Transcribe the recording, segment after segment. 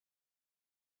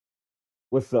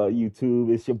What's up, YouTube?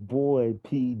 It's your boy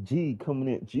PG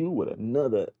coming at you with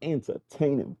another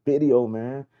entertaining video,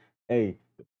 man. Hey,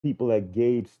 the people at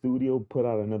Gage Studio put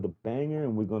out another banger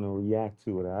and we're gonna react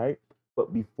to it, all right?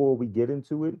 But before we get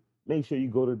into it, make sure you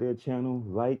go to their channel,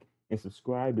 like, and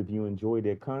subscribe if you enjoy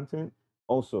their content.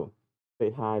 Also,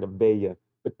 say hi to Baya.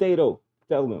 Potato,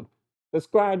 tell them,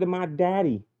 subscribe to my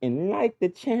daddy and like the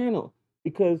channel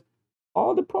because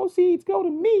all the proceeds go to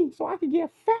me so I can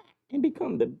get fat and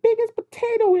become the biggest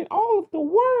potato in all of the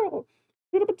world.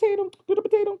 Do the potato, do the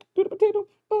potato, do the potato,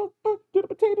 do the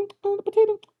potato, the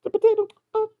potato, the potato,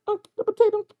 the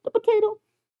potato, the potato.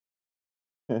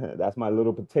 That's my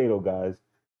little potato, guys.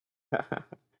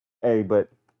 Hey, but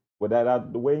with that out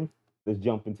of the way, let's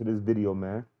jump into this video,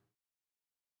 man.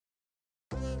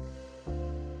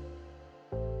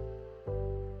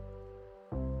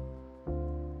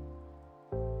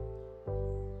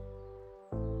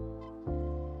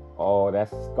 Oh, that's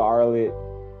Scarlet.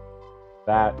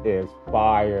 That is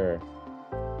fire.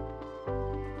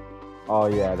 Oh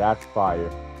yeah, that's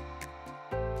fire.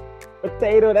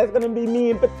 Potato, that's gonna be me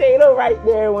and Potato right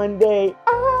there one day.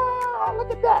 Ah,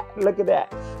 look at that. Look at that.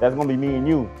 That's gonna be me and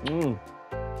you.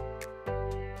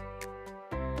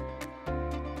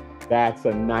 That's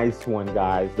a nice one,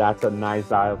 guys. That's a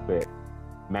nice outfit.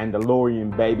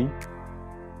 Mandalorian, baby.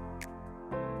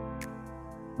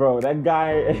 Bro, that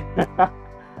guy,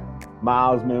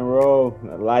 Miles Monroe,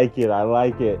 I like it. I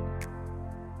like it.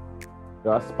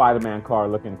 Yo, that Spider-Man car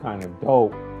looking kind of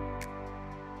dope.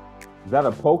 Is that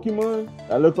a Pokemon?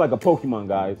 That looks like a Pokemon,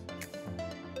 guys.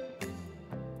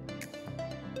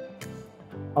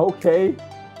 Okay.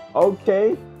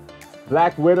 Okay.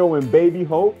 Black Widow and Baby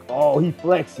Hulk. Oh, he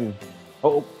flexing.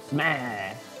 Hulk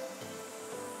smash.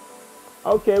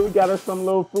 Okay, we got us some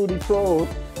little fruity trolls.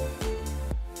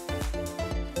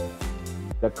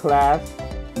 The Class,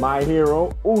 My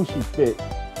Hero. Ooh, she fit.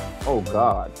 Oh,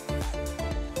 God.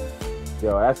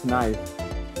 Yo, that's nice.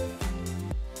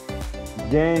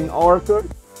 Gang Orca.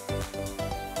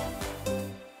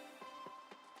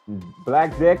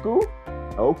 Black Deku.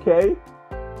 Okay.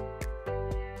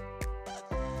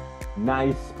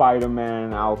 Nice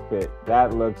Spider-Man outfit.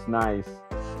 That looks nice.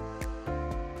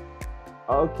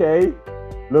 Okay.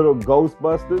 Little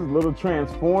Ghostbusters, little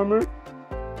Transformer.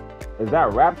 Is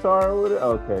that Raptor with it?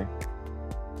 Okay.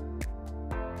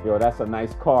 Yo, that's a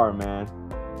nice car, man.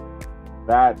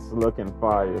 That's looking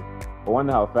fire. I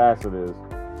wonder how fast it is.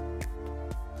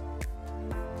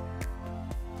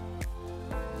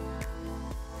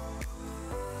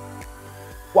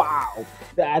 Wow,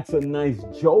 that's a nice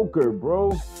Joker,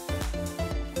 bro.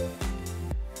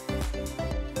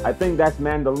 I think that's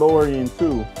Mandalorian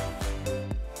too.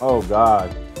 Oh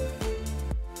God.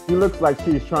 She looks like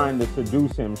she's trying to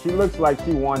seduce him. She looks like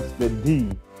she wants the D.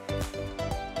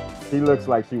 She looks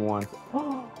like she wants.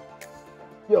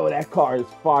 Yo, that car is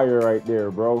fire right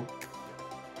there, bro.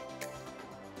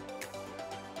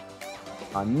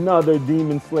 Another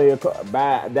Demon Slayer car.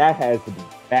 That has to be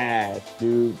fast,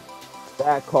 dude.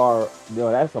 That car,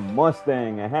 yo, that's a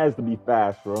Mustang. It has to be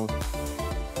fast, bro.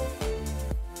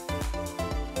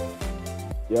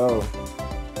 Yo.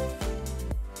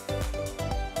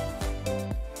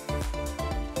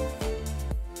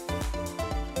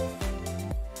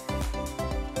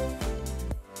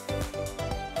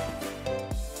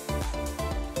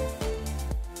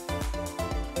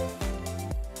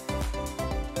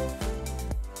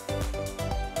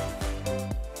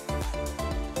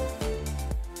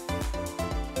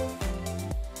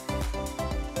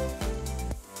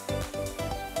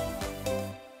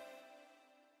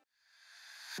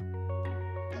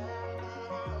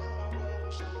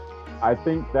 I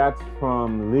think that's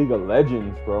from League of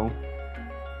Legends, bro.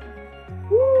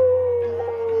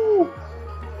 Woo!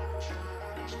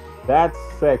 That's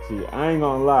sexy. I ain't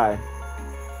gonna lie.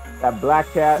 That Black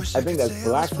Cat, I think that's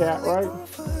Black Cat, right?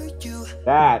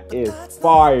 That is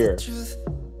fire.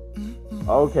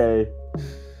 Okay.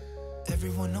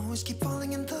 Everyone always keep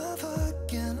falling in love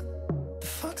again. The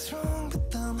fuck's wrong with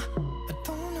them? I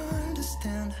don't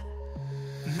understand.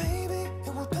 Maybe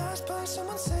it will pass by,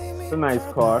 someone save me. It's a nice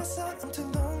car.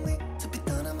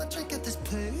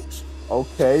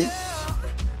 Okay.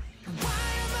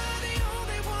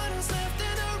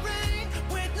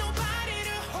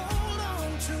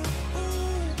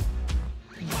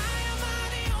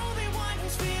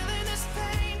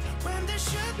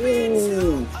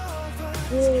 Ooh.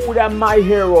 Ooh, that My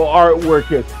Hero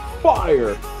artwork is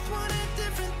fire.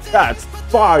 That's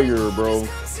fire, bro.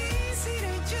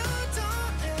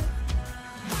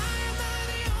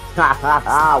 Ha ha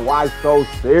ha, why so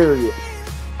serious?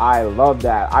 I love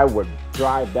that. I would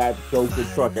drive that Joker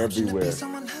truck everywhere.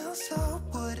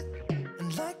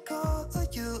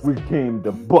 We came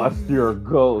to bust your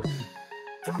ghost.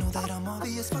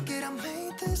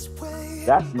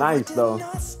 That's nice though.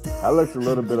 That looks a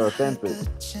little bit authentic.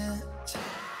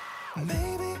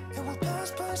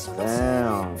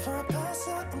 Damn.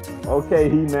 Okay,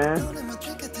 He-Man.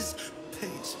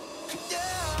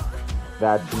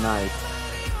 That's nice.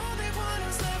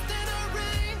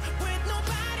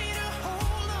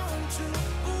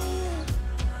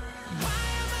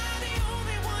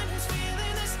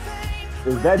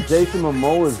 Is that Jason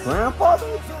Momoa's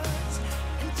grandfather?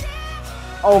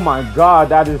 Oh my god,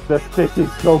 that is the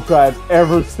thickest Joker I've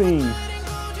ever seen.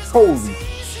 Holy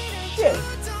shit.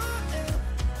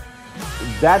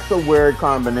 That's a weird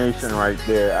combination right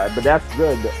there, but that's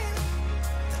good.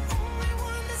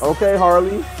 Okay,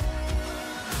 Harley.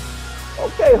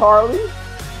 Okay, Harley.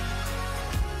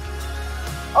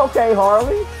 Okay,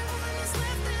 Harley.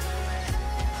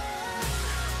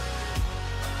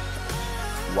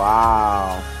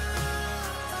 Wow.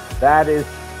 That is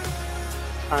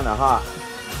kind of hot.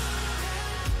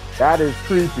 That is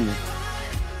creepy.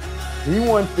 He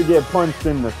wants to get punched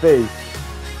in the face.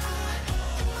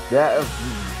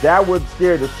 That would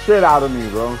scare the shit out of me,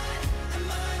 bro.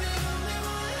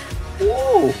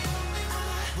 Ooh.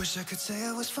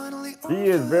 He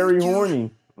is very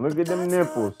horny. Look at them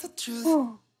nipples.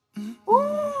 Ooh.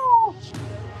 Ooh.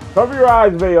 Cover your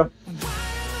eyes, Vaya.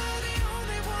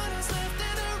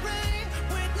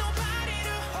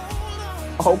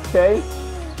 Okay.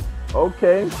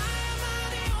 Okay.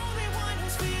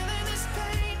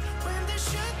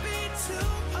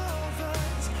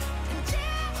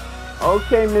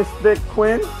 Okay, Miss Thick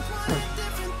Quinn.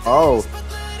 Oh,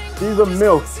 she's a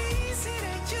MILF.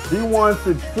 She wants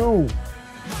it too.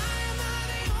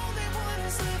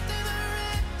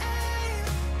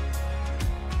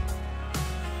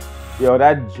 Yo,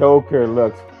 that Joker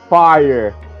looks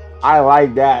fire. I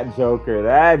like that Joker.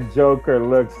 That Joker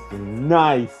looks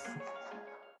nice.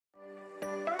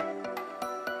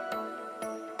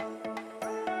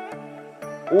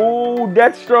 Ooh,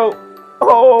 Deathstroke.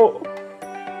 Oh.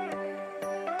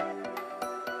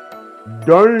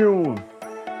 Damn.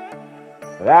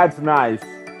 That's nice.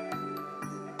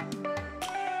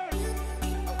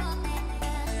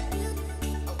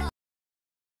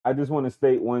 I just want to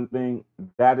state one thing.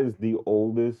 That is the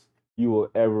oldest you will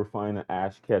ever find an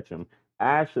Ash Ketchum.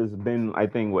 Ash has been, I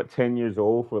think, what, 10 years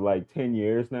old for like 10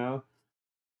 years now.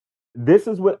 This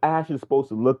is what Ash is supposed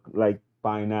to look like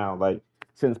by now. Like,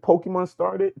 since Pokemon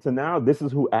started to now, this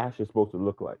is who Ash is supposed to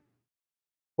look like.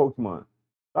 Pokemon,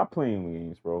 stop playing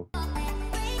games, bro.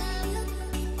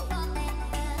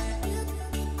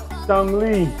 Sung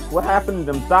Lee, what happened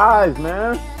to them thighs,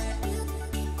 man?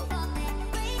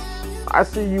 I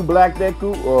see you, Black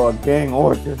Deku, or Gang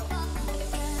Orca.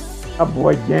 My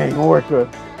boy, Gang Orca.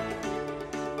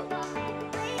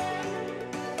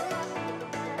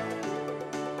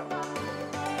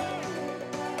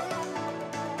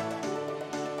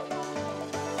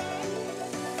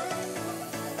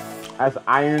 That's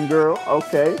Iron Girl,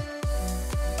 okay.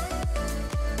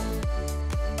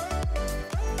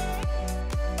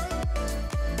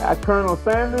 That Colonel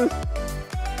Sanders.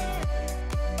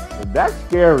 That's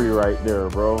scary right there,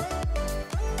 bro.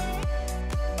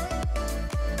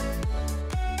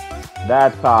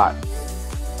 That's hot.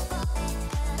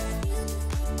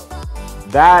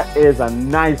 That is a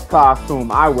nice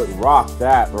costume. I would rock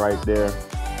that right there.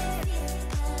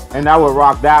 And I would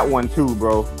rock that one too,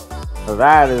 bro.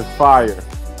 That is fire.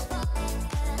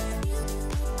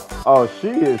 Oh, she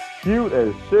is cute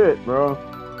as shit, bro.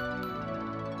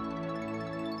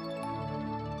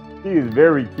 She is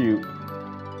very cute.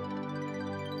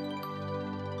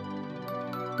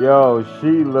 Yo,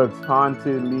 she looks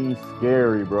hauntedly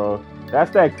scary, bro. That's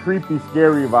that creepy,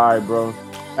 scary vibe, bro.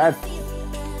 That's...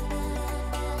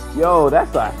 Yo,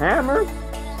 that's a hammer?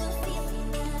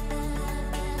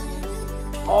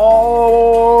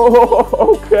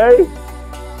 Oh, okay.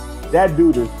 That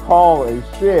dude is tall as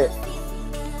shit.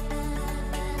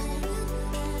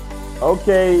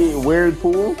 Okay, weird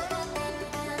pool.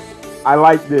 I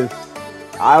like this.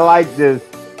 I like this.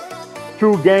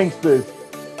 True gangsters.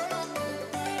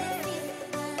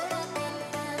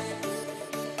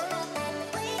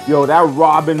 Yo, that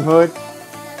Robin Hood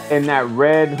and that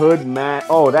red hood man.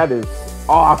 Oh, that is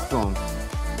awesome.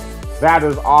 That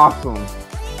is awesome.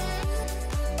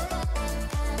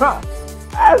 Huh.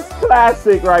 That's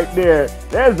classic right there.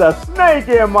 There's a snake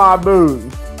in my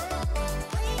boot.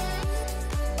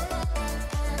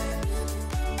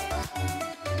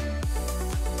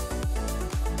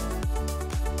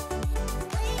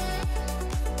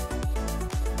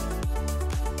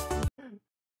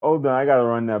 Hold on, I gotta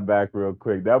run that back real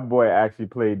quick. That boy actually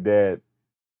played dead.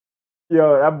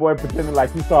 Yo, that boy pretended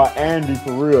like he saw Andy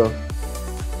for real.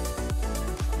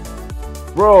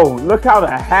 Bro, look how the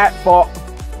hat fall.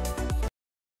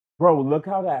 Bro, look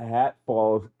how that hat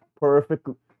falls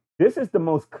perfectly. This is the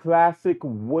most classic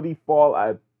Woody fall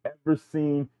I've ever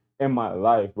seen in my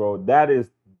life, bro. That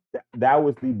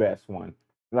was the best one.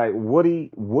 Like Woody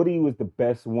was the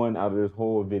best one out of this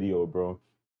whole video, bro.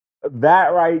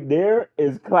 That right there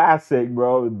is classic,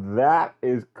 bro. That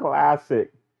is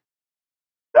classic.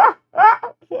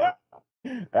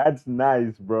 That's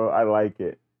nice, bro. I like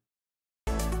it.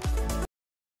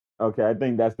 Okay, I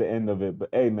think that's the end of it. But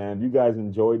hey, man, if you guys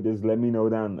enjoyed this, let me know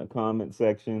down in the comment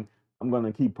section. I'm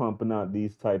gonna keep pumping out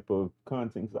these type of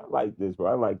content 'cause I like this, bro.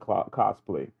 I like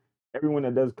cosplay. Everyone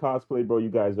that does cosplay, bro, you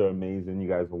guys are amazing. You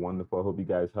guys are wonderful. I hope you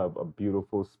guys have a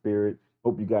beautiful spirit.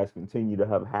 Hope you guys continue to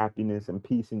have happiness and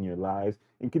peace in your lives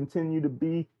and continue to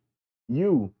be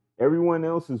you. Everyone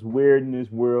else is weird in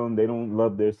this world and they don't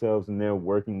love themselves and they're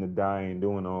working to die and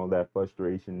doing all that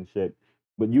frustration and shit.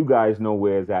 But you guys know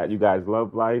where it's at. You guys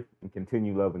love life and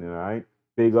continue loving it, all right?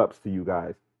 Big ups to you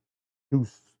guys.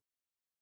 Deuce.